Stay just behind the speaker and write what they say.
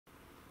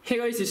Hey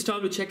guys, it's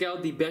time to check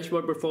out the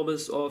benchmark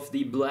performance of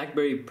the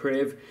Blackberry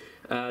Priv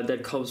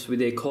that comes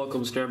with a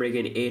Qualcomm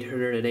Snapdragon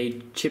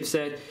 808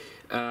 chipset,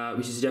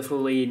 which is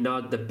definitely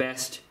not the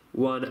best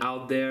one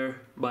out there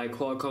by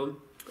Qualcomm,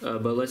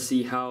 but let's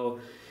see how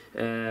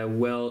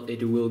well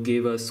it will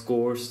give us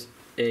scores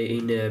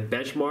in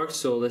benchmark.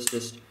 So let's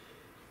just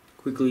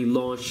quickly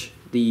launch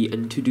the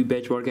AnTuTu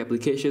benchmark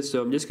application.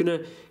 So I'm just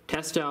gonna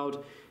test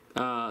out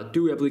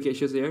two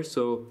applications there.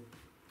 So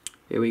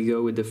here we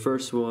go with the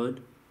first one.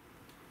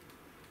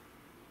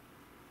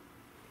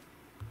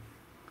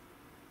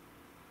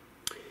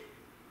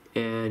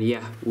 And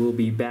yeah, we'll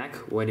be back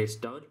when it's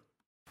done.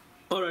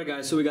 Alright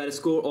guys, so we got a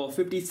score of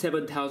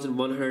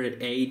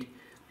 57,108,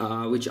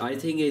 which I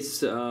think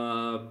is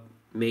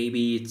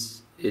maybe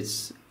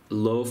it's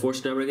low for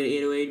Snapdragon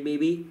 808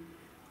 maybe.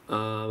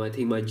 I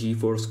think my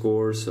G4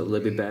 scores a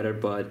little bit better,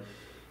 but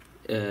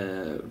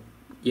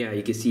yeah,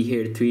 you can see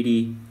here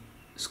 3D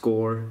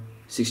score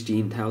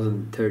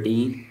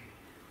 16,013.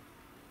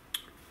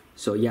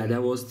 So yeah,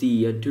 that was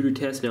the AnTuTu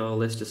test. Now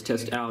let's just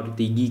test out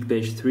the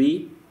Geekbench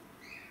 3.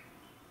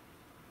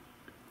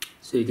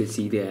 So you can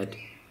see that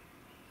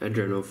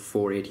Adreno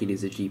 418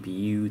 is a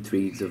GPU,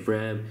 3 gigs of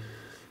RAM.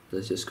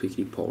 Let's just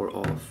quickly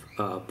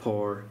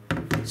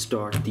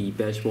start the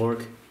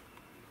benchmark,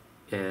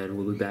 and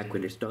we'll be back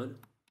when it's done.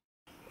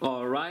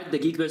 Alright, the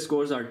Geekbench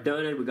scores are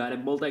done, and we got a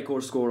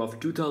multi-core score of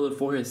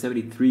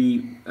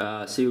 2,473,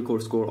 single core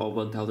score of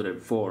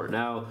 1,004.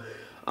 Now,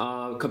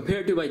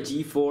 compared to my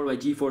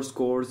G4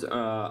 scores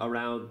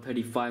around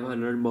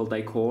 3,500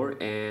 multi-core,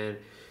 and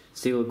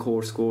single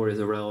core score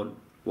is around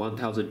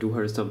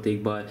 1,200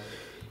 something. But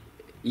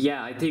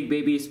yeah, I think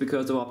maybe it's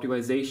because of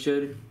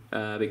optimization,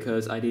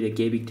 because I did a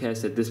gaming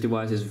test and this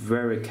device is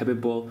very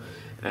capable,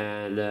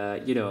 and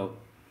you know,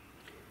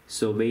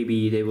 so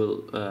maybe they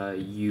will going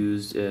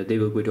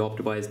to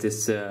optimize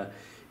this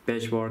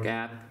benchmark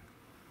app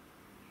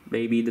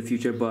maybe in the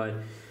future. But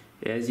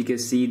as you can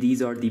see,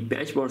 these are the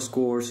benchmark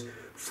scores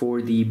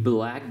for the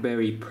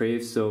Blackberry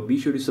Priv. So be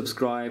sure to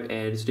subscribe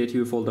and stay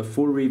tuned for the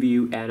full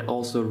review and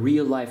also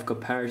real life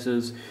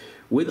comparisons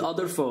with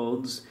other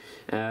phones,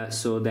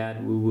 so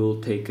that we will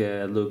take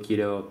a look,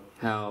 take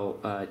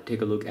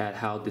a look at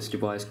how this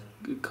device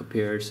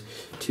compares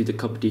to the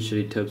competition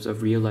in terms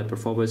of real life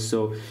performance.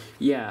 So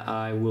yeah,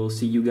 I will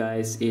see you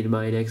guys in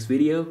my next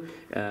video.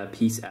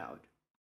 Peace out.